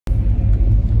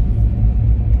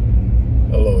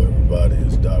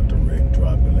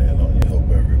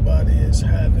is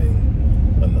having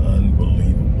an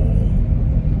unbelievable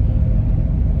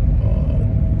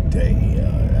day.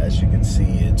 As you can see,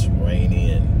 it's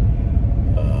rainy and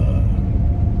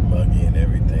muggy and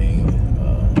everything.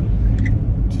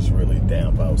 Just really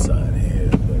damp outside here.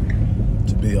 But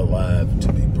to be alive,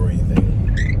 to be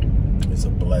breathing is a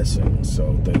blessing.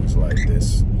 So things like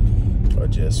this are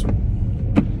just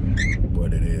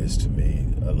what it is to me.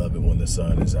 I love it when the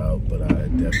sun is out, but I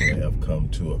definitely have come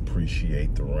to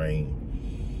appreciate the rain.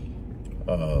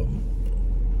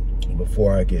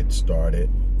 Before I get started,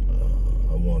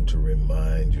 I want to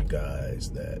remind you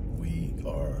guys that we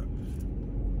are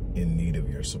in need of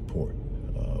your support.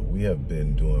 We have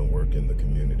been doing work in the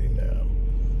community now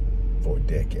for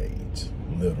decades,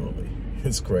 literally.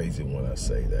 It's crazy when I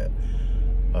say that.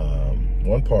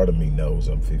 One part of me knows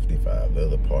I'm 55. The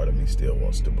other part of me still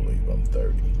wants to believe I'm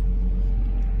 30.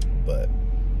 But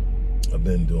I've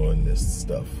been doing this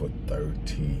stuff for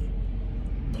 30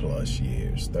 plus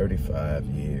years, 35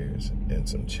 years and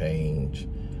some change.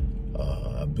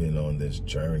 I've been on this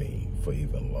journey for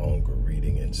even longer,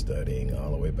 reading and studying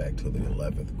all the way back to the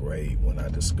 11th grade when I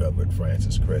discovered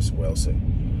Frances Cress Welsing,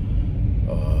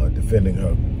 defending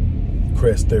her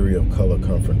Cress theory of color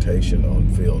confrontation on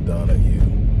Phil Donahue,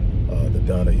 the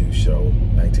Donahue Show,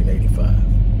 1985.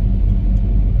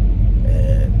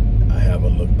 And I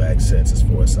haven't looked back since as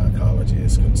far as psychology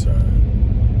is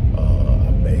concerned.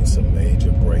 I've made some major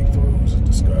breakthroughs,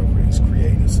 discoveries,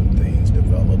 created some things,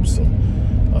 developed some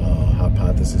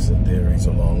hypotheses and theories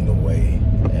along the way,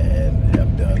 and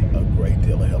have done a great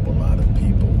deal to help a lot of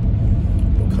people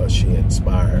because she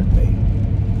inspired me.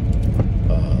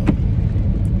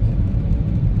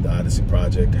 The Odyssey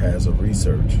Project has a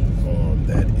research arm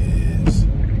that is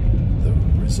the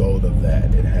result of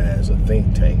that. It has a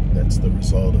think tank that's the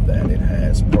result of that. It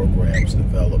has programs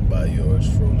developed by yours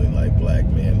truly, like Black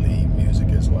Men Lead, Music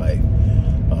is Life,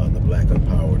 the Black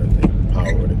Empowerment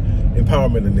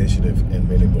Initiative, and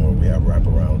many more. We have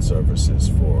wraparound services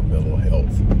for mental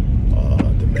health,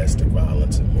 domestic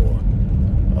violence, and more.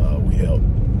 We help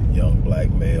young Black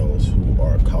males who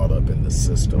are caught up in the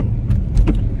system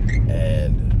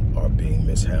and are being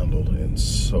mishandled, and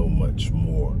so much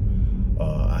more.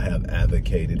 I have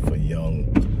advocated for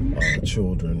young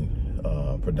children,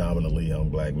 predominantly young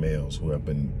Black males who have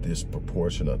been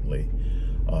disproportionately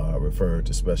referred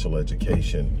to special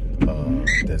education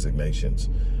designations,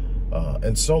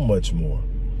 and so much more.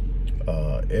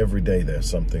 Every day there's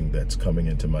something that's coming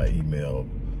into my email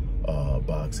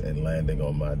box and landing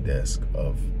on my desk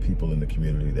of people in the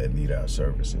community that need our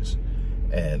services.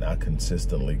 And I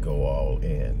consistently go all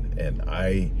in. And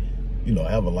I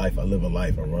have a life, I live a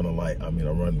life, I run a life, I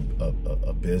run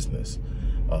a business.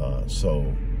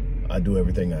 So I do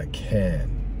everything I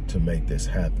can to make this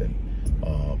happen.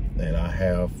 And I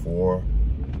have for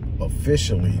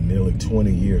officially nearly 20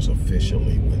 years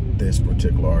officially with this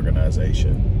particular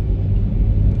organization.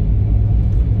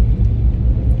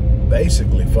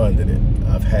 Basically funded it.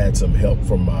 I've had some help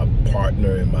from my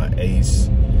partner and my ace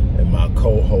and my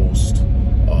co-host,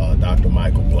 Dr.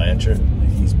 Michael Blanchard.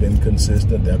 He's been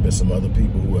consistent. There have been some other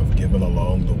people who have given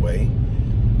along the way.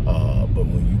 But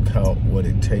when you count what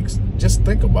it takes, just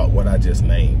think about what I just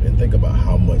named and think about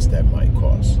how much that might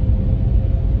cost.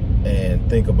 And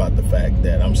think about the fact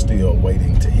that I'm still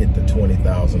waiting to hit the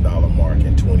 $20,000 mark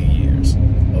in 20 years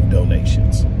of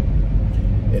donations.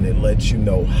 And it lets you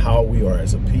know how we are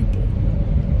as a people.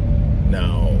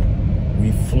 Now,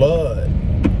 we flood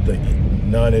the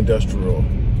non-industrial,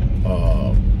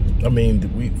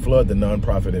 we flood the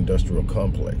nonprofit industrial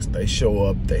complex. They show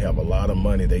up, they have a lot of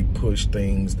money, they push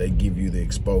things, they give you the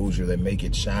exposure, they make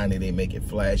it shiny, they make it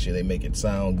flashy, they make it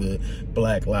sound good.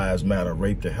 Black Lives Matter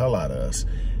raped the hell out of us.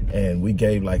 And we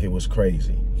gave like it was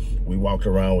crazy. We walked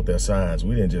around with their signs.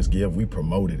 We didn't just give, we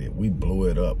promoted it. We blew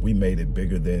it up. We made it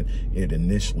bigger than it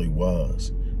initially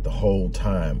was. The whole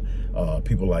time,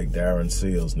 people like Darren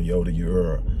Seals, Nyota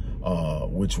Ura,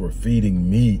 which were feeding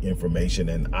me information,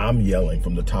 and I'm yelling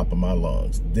from the top of my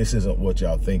lungs, this isn't what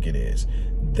y'all think it is.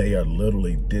 They are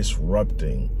literally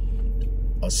disrupting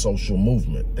a social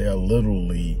movement. They are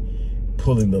literally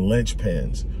pulling the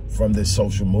linchpins from this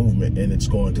social movement, and it's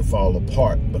going to fall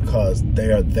apart because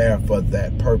they are there for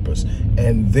that purpose.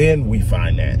 And then we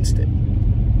financed it.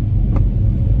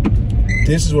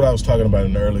 This is what I was talking about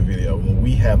in the early video, when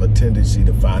we have a tendency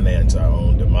to finance our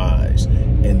own demise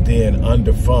and then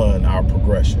underfund our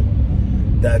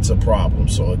progression. That's a problem.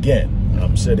 So again,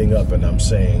 I'm sitting up and I'm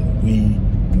saying we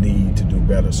need to do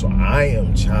better. So I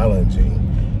am challenging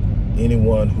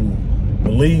anyone who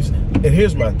believes, and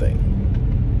here's my thing.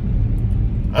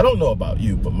 I don't know about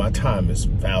you, but my time is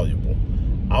valuable.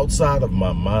 outside of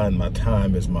my mind, my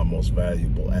time is my most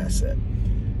valuable asset.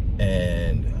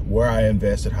 And where I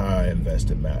invested, how I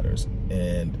invested matters.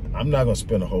 And I'm not going to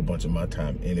spend a whole bunch of my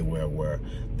time anywhere where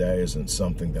there isn't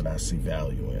something that I see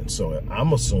value in. So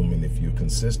I'm assuming if you're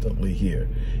consistently here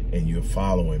and you're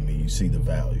following me, you see the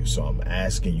value. So I'm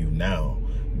asking you now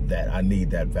that I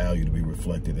need that value to be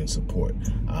reflected in support.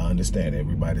 I understand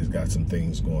everybody's got some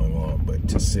things going on, but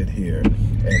to sit here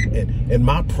and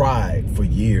my pride for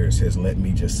years has let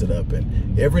me just sit up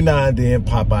and every now and then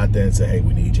pop out there and say, hey,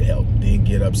 we need your help. Then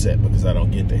get upset because I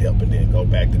don't get the help and then go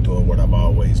back to doing what I've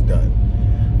always done.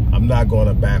 I'm not going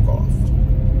to back off.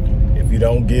 If you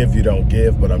don't give, you don't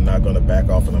give, but I'm not going to back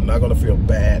off, and I'm not going to feel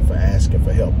bad for asking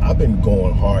for help. I've been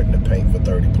going hard in the paint for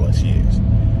 30 plus years.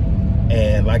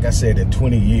 And like I said, in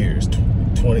 20 years,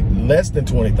 less than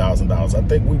 $20,000, I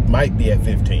think we might be at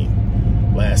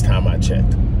 15 last time I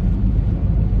checked.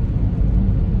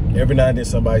 Every now and then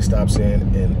somebody stops in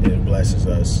and blesses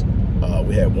us.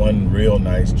 We had one real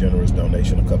nice, generous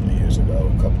donation a couple of years ago,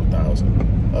 a couple of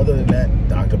thousand. Other than that,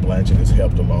 Dr. Blanchard has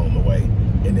helped along the way.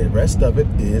 And the rest of it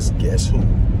is guess who.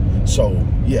 So,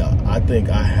 yeah, I think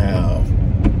I have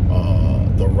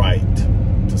the right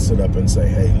to sit up and say,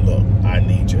 hey, look, I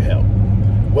need your help.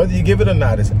 Whether you give it or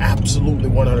not is absolutely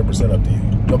 100% up to you.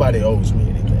 Nobody owes me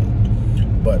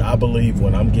anything. But I believe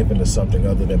when I'm giving to something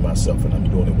other than myself and I'm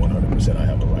doing it 100%, I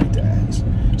have a right to ask.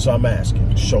 So I'm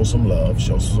asking, show some love,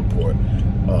 show some support.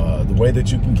 The way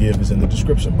that you can give is in the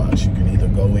description box. You can either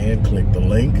go in, click the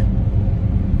link,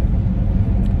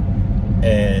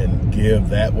 and give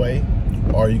that way,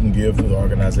 or you can give through the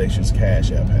organization's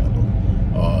Cash App handle.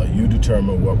 You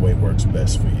determine what way works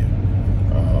best for you.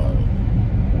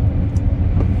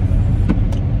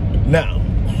 Now,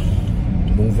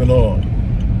 moving on.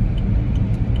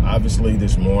 Obviously,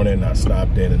 this morning I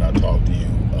stopped in and I talked to you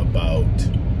about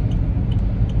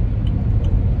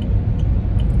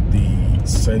the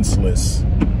senseless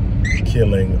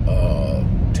killing of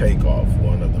Takeoff,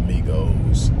 one of the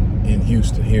Migos in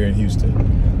Houston, here in Houston,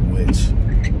 which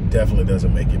definitely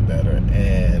doesn't make it better.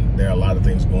 And there are a lot of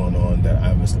things going on that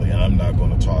obviously I'm not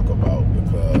going to talk about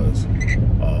because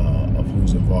of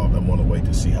who's involved. I want to wait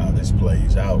to see how this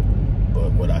plays out.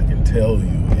 But what I can tell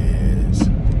you is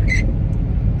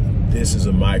this is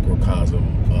a microcosm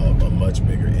of a much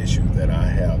bigger issue that I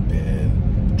have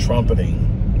been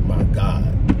trumpeting, my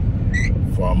God,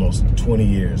 for almost 20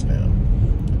 years now.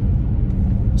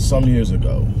 Some years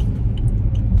ago,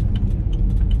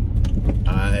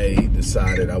 I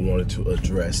decided I wanted to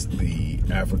address the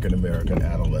African-American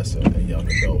adolescent and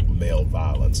young adult male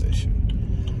violence issue.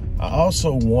 I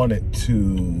also wanted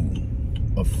to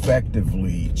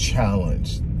effectively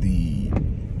challenge the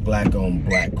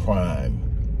black-on-black crime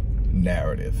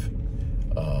narrative.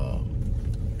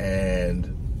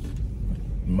 And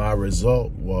my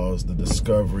result was the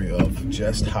discovery of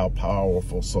just how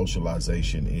powerful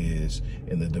socialization is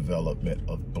in the development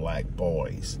of black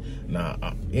boys. Now,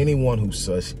 anyone who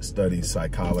studies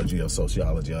psychology or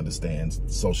sociology understands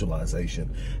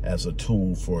socialization as a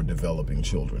tool for developing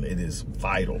children. It is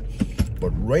vital.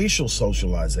 But racial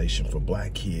socialization for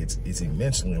black kids is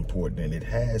immensely important, and it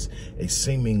has a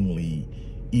seemingly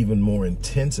even more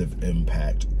intensive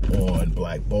impact on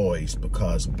black boys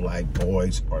because black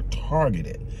boys are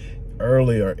targeted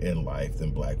earlier in life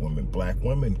than black women. Black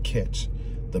women catch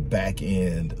the back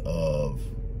end of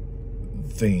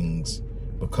things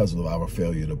because of our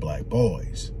failure to black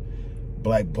boys.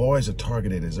 Black boys are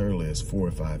targeted as early as 4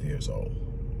 or 5 years old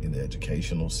in the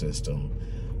educational system,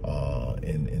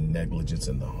 in negligence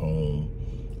in the home,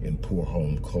 in poor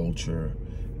home culture,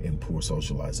 in poor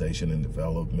socialization and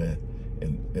development,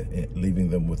 and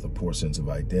leaving them with a poor sense of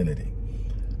identity.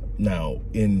 Now,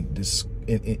 in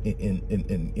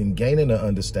gaining an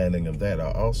understanding of that,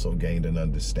 I also gained an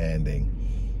understanding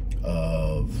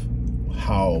of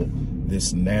how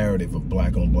this narrative of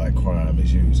black-on-black crime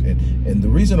is used. And the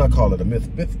reason I call it a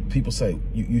myth, people say,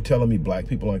 you telling me black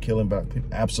people aren't killing black people?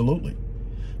 Absolutely.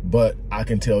 But I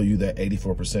can tell you that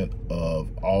 84% of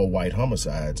all white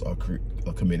homicides are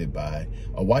committed by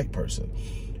a white person.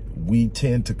 We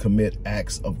tend to commit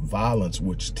acts of violence,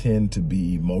 which tend to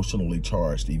be emotionally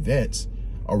charged events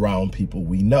around people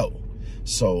we know.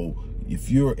 So if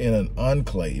you're in an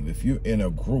enclave, if you're in a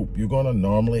group, you're going to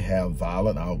normally have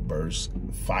violent outbursts,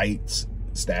 fights,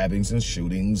 stabbings and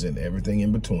shootings and everything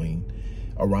in between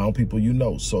around people you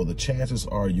know. So the chances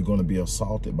are you're going to be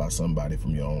assaulted by somebody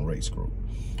from your own race group,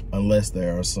 unless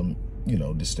there are some,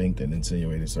 distinct and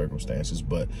insinuating circumstances.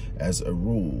 But as a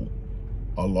rule,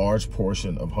 a large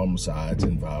portion of homicides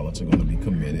and violence are going to be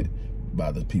committed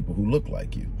by the people who look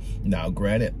like you. Now,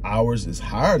 granted, ours is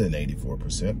higher than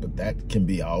 84%, but that can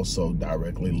be also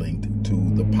directly linked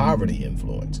to the poverty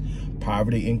influence.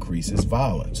 Poverty increases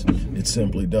violence. It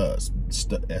simply does.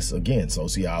 That's, again,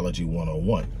 sociology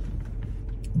 101.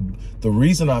 The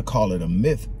reason I call it a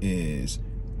myth is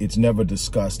it's never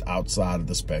discussed outside of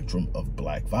the spectrum of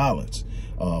black violence.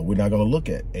 We're not going to look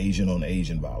at Asian on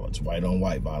Asian violence, white on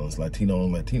white violence, Latino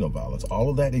on Latino violence. All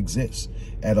of that exists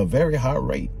at a very high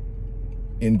rate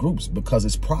in groups because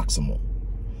it's proximal.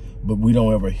 But we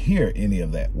don't ever hear any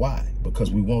of that. Why? Because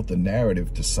we want the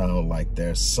narrative to sound like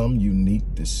there's some unique,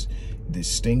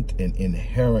 distinct and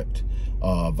inherent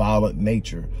violent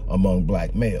nature among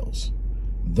black males.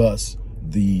 Thus,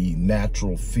 the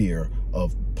natural fear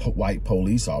of white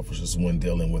police officers when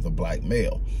dealing with a black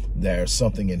male. There's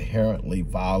something inherently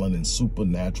violent and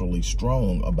supernaturally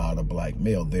strong about a black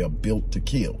male. They are built to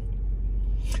kill.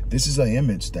 This is an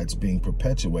image that's being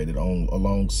perpetuated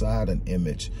alongside an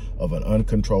image of an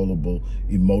uncontrollable,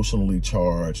 emotionally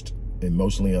charged,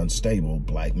 emotionally unstable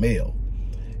black male.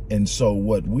 And so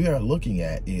what we are looking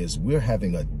at is we're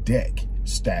having a deck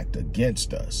stacked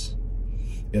against us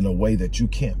in a way that you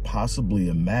can't possibly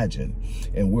imagine.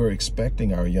 And we're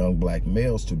expecting our young black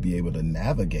males to be able to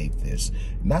navigate this,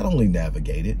 not only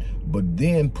navigate it, but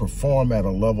then perform at a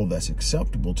level that's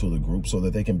acceptable to the group so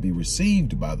that they can be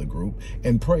received by the group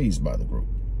and praised by the group.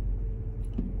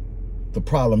 The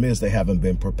problem is they haven't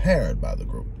been prepared by the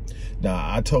group. Now,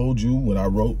 I told you when I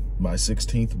wrote my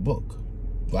 16th book,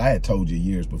 I had told you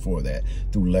years before that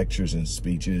through lectures and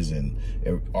speeches and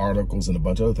articles and a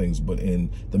bunch of other things, but in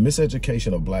the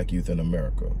miseducation of black youth in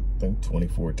America, I think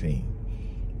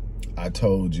 2014, I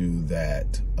told you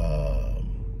that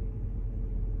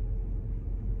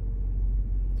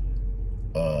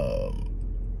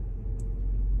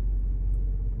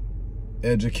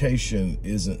education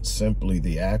isn't simply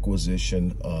the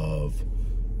acquisition of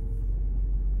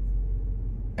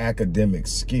academic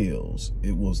skills.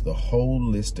 It was the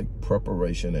holistic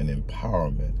preparation and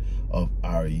empowerment of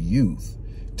our youth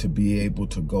to be able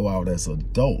to go out as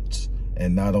adults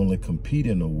and not only compete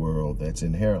in a world that's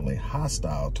inherently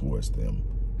hostile towards them,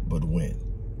 but win.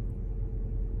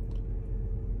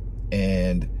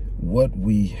 And what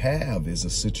we have is a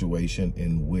situation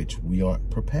in which we aren't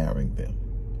preparing them.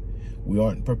 We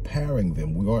aren't preparing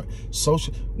them. We aren't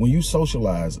social. When you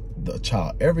socialize the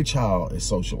child, every child is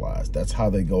socialized. That's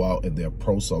how they go out and they're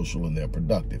pro-social and they're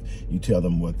productive. You tell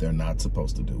them what they're not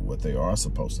supposed to do, what they are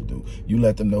supposed to do. You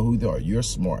let them know who they are. You're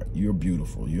smart. You're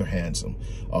beautiful. You're handsome.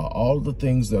 All the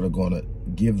things that are going to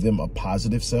give them a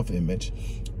positive self-image,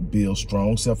 build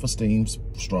strong self-esteem,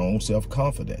 strong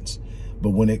self-confidence. But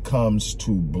when it comes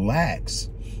to blacks,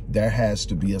 there has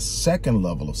to be a second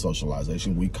level of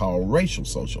socialization we call racial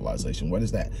socialization. What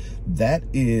is that? That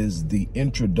is the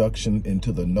introduction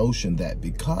into the notion that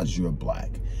because you're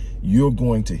black, you're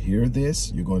going to hear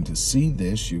this, you're going to see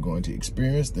this, you're going to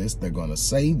experience this, they're going to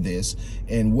say this,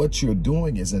 and what you're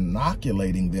doing is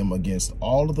inoculating them against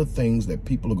all of the things that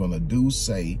people are going to do,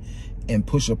 say, and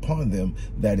push upon them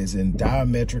that is in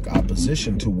diametric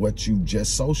opposition to what you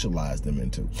just socialized them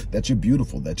into. That you're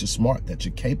beautiful, that you're smart, that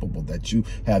you're capable, that you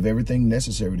have everything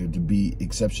necessary to be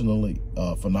exceptionally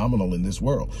phenomenal in this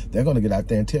world. They're going to get out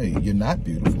there and tell you you're not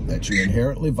beautiful, that you're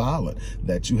inherently violent,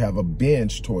 that you have a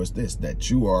binge towards this,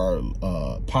 that you are,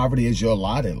 poverty is your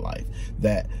lot in life,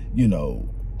 that, you know,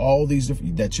 all these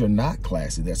different, that you're not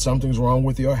classy, that something's wrong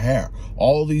with your hair.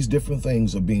 All these different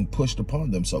things are being pushed upon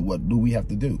them. So what do we have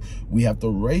to do? We have to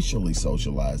racially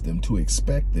socialize them to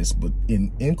expect this, but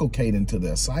inculcate into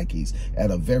their psyches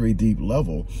at a very deep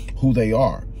level who they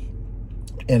are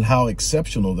and how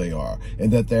exceptional they are,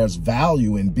 and that there's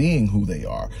value in being who they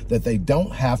are, that they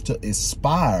don't have to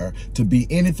aspire to be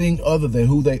anything other than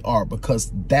who they are,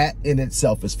 because that in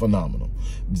itself is phenomenal.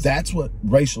 That's what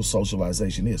racial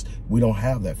socialization is. We don't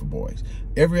have that for boys.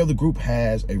 Every other group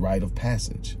has a rite of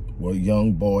passage where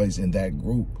young boys in that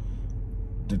group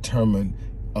determine,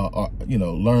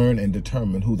 learn and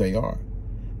determine who they are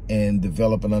and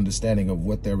develop an understanding of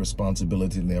what their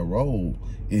responsibility and their role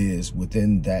is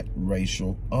within that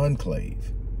racial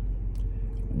enclave.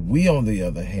 We, on the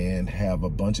other hand, have a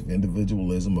bunch of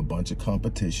individualism, a bunch of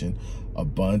competition, a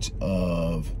bunch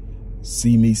of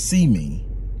see me.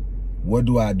 What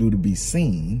do I do to be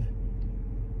seen?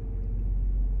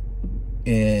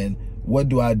 And what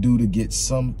do I do to get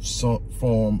some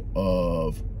form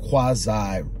of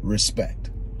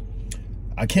quasi-respect?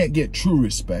 I can't get true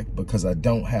respect because I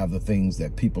don't have the things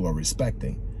that people are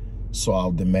respecting. So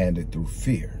I'll demand it through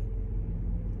fear.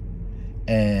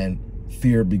 And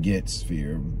fear begets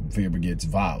fear. Fear begets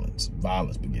violence.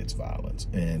 Violence begets violence.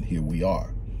 And here we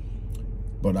are.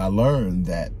 But I learned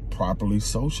that properly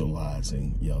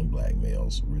socializing young black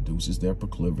males reduces their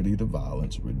proclivity to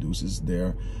violence, reduces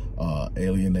their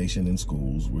alienation in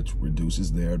schools, which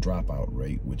reduces their dropout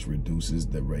rate, which reduces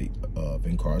the rate of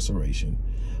incarceration.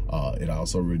 It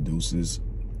also reduces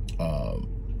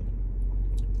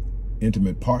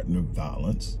intimate partner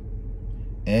violence,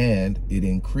 and it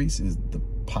increases the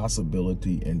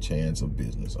possibility and chance of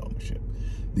business ownership.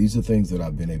 These are things that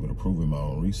I've been able to prove in my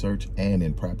own research and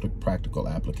in practical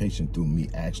application through me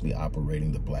actually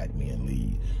operating the Black Men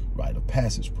Lead Rite of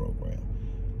Passage program.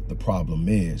 The problem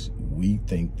is we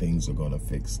think things are going to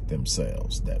fix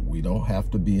themselves, that we don't have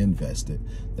to be invested,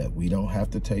 that we don't have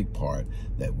to take part,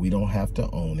 that we don't have to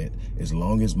own it, as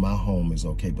long as my home is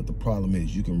okay. But the problem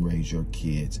is you can raise your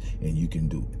kids and you can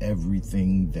do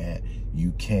everything that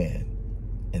you can,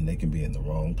 and they can be in the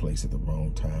wrong place at the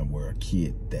wrong time, where a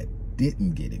kid that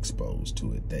didn't get exposed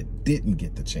to it, that didn't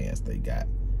get the chance they got,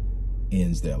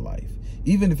 ends their life,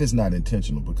 even if it's not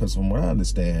intentional. Because from what I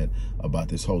understand about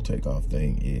this whole Takeoff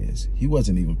thing is he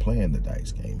wasn't even playing the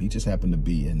dice game. He just happened to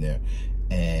be in there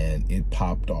and it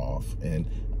popped off. And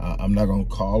I'm not going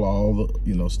to call all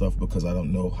the stuff because I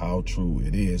don't know how true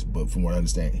it is, but from what I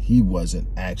understand, he wasn't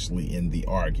actually in the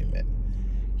argument.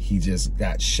 He just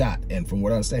got shot, and from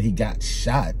what I understand, he got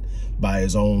shot by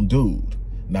his own dude.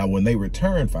 Now, when they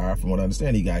returned fire, from what I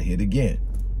understand, he got hit again.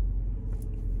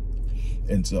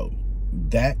 And so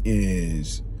that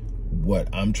is what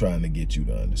I'm trying to get you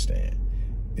to understand,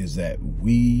 is that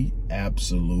we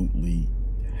absolutely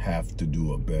have to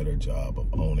do a better job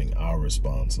of owning our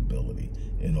responsibility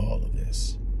in all of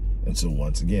this. And so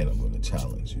once again, I'm going to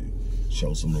challenge you.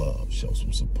 Show some love, show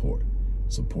some support.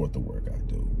 Support the work I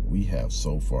do. We have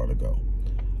so far to go.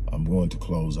 I'm going to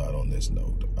close out on this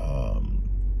note.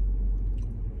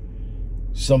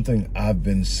 Something I've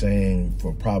been saying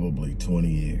for probably 20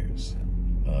 years,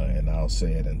 and I'll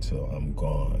say it until I'm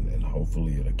gone, and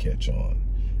hopefully it'll catch on.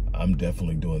 I'm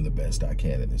definitely doing the best I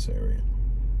can in this area.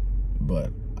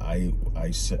 But I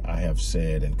have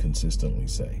said and consistently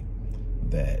say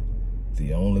that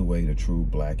the only way to true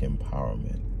black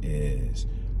empowerment is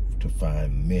to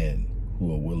find men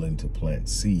who are willing to plant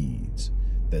seeds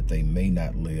that they may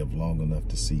not live long enough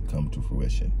to see come to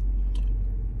fruition.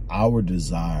 Our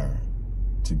desire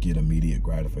to get immediate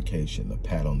gratification, a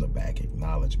pat on the back,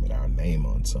 acknowledgement, our name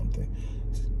on something,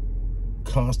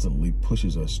 constantly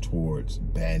pushes us towards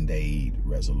band-aid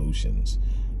resolutions,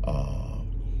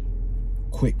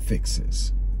 quick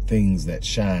fixes, things that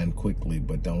shine quickly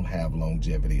but don't have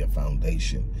longevity or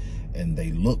foundation, and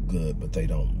they look good but they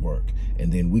don't work.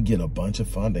 And then we get a bunch of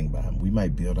funding by them. We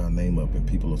might build our name up and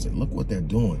people will say, look what they're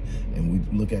doing. And we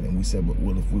look at it and we say, but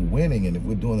well, if we're winning and if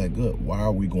we're doing that good, why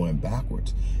are we going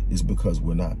backwards? It's because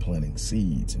we're not planting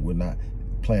seeds. We're not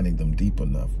planting them deep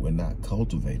enough. We're not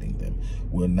cultivating them.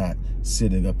 We're not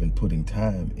sitting up and putting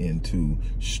time into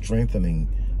strengthening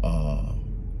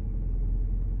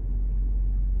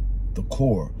the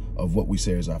core of what we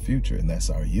say is our future, and that's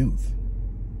our youth.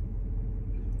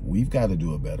 We've got to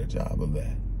do a better job of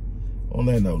that. On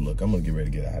that note, look, I'm going to get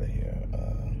ready to get out of here.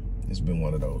 It's been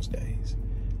one of those days.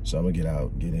 So I'm going to get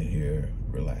out, get in here,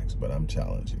 relax, but I'm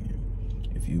challenging you.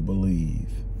 If you believe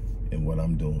in what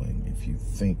I'm doing, if you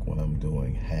think what I'm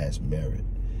doing has merit,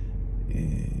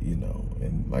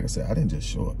 and like I said, I didn't just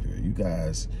show up here. You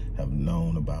guys have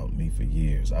known about me for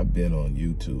years. I've been on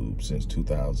YouTube since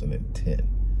 2010.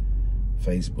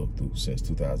 Facebook since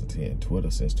 2010, Twitter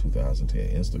since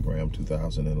 2010, Instagram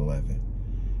 2011,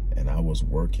 and I was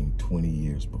working 20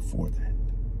 years before that.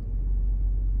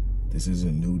 This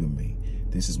isn't new to me.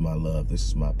 This is my love. This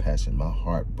is my passion. My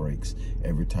heart breaks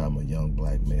every time a young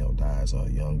black male dies or a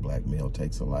young black male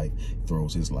takes a life,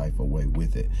 throws his life away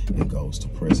with it, and goes to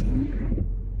prison.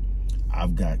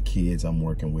 I've got kids I'm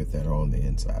working with that are on the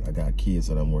inside. I got kids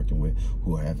that I'm working with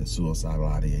who are having suicidal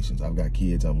ideations. I've got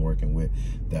kids I'm working with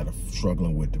that are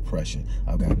struggling with depression.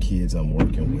 I've got kids I'm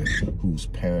working with whose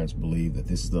parents believe that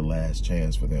this is the last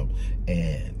chance for them.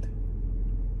 And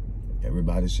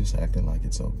everybody's just acting like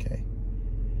it's okay.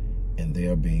 And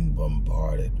they're being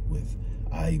bombarded with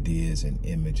ideas and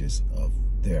images of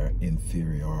their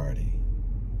inferiority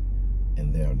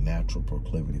and their natural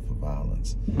proclivity for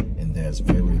violence. And there's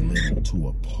very little to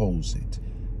oppose it,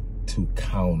 to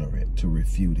counter it, to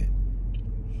refute it.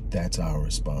 That's our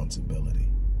responsibility.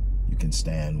 You can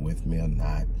stand with me or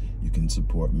not, you can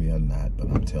support me or not, but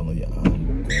I'm telling you,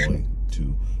 I'm going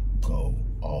to go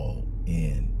all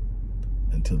in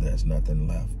until there's nothing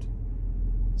left.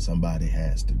 Somebody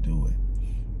has to do it.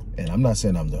 And I'm not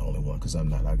saying I'm the only one, because I'm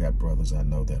not. I got brothers I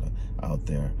know that are out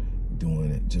there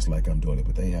doing it just like I'm doing it,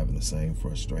 but they having the same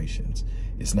frustrations.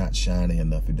 It's not shiny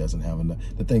enough. It doesn't have enough.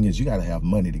 The thing is, you got to have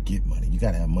money to get money. You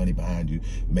got to have money behind you,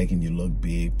 making you look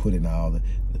big, putting all the...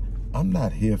 I'm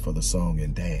not here for the song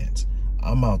and dance.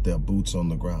 I'm out there boots on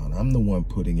the ground. I'm the one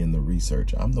putting in the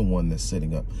research. I'm the one that's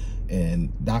sitting up.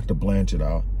 And Dr. Blanchard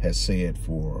has said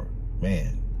for,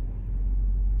 man,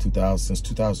 since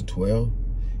 2012,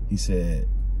 he said,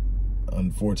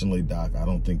 unfortunately, Doc, I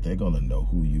don't think they're going to know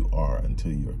who you are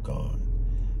until you're gone.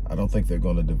 I don't think they're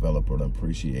going to develop an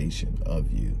appreciation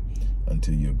of you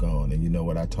until you're gone. And you know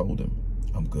what I told him?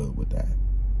 I'm good with that.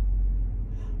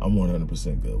 I'm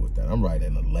 100% good with that. I'm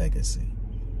writing a legacy.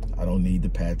 I don't need the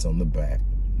pats on the back.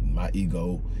 My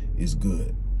ego is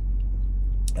good.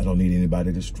 I don't need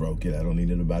anybody to stroke it. I don't need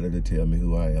anybody to tell me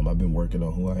who I am. I've been working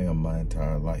on who I am my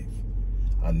entire life.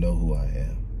 I know who I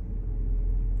am.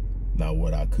 Now,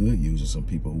 what I could use is some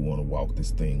people who want to walk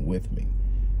this thing with me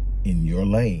in your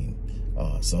lane.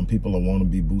 Some people want to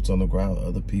be boots on the ground.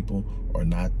 Other people are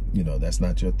not, that's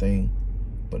not your thing.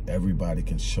 But everybody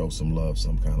can show some love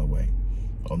some kind of way.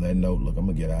 On that note, look, I'm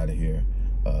going to get out of here,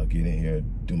 get in here,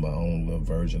 do my own little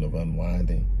version of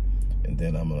unwinding. And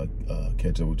then I'm going to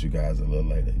catch up with you guys a little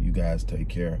later. You guys take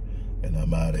care, and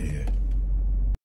I'm out of here.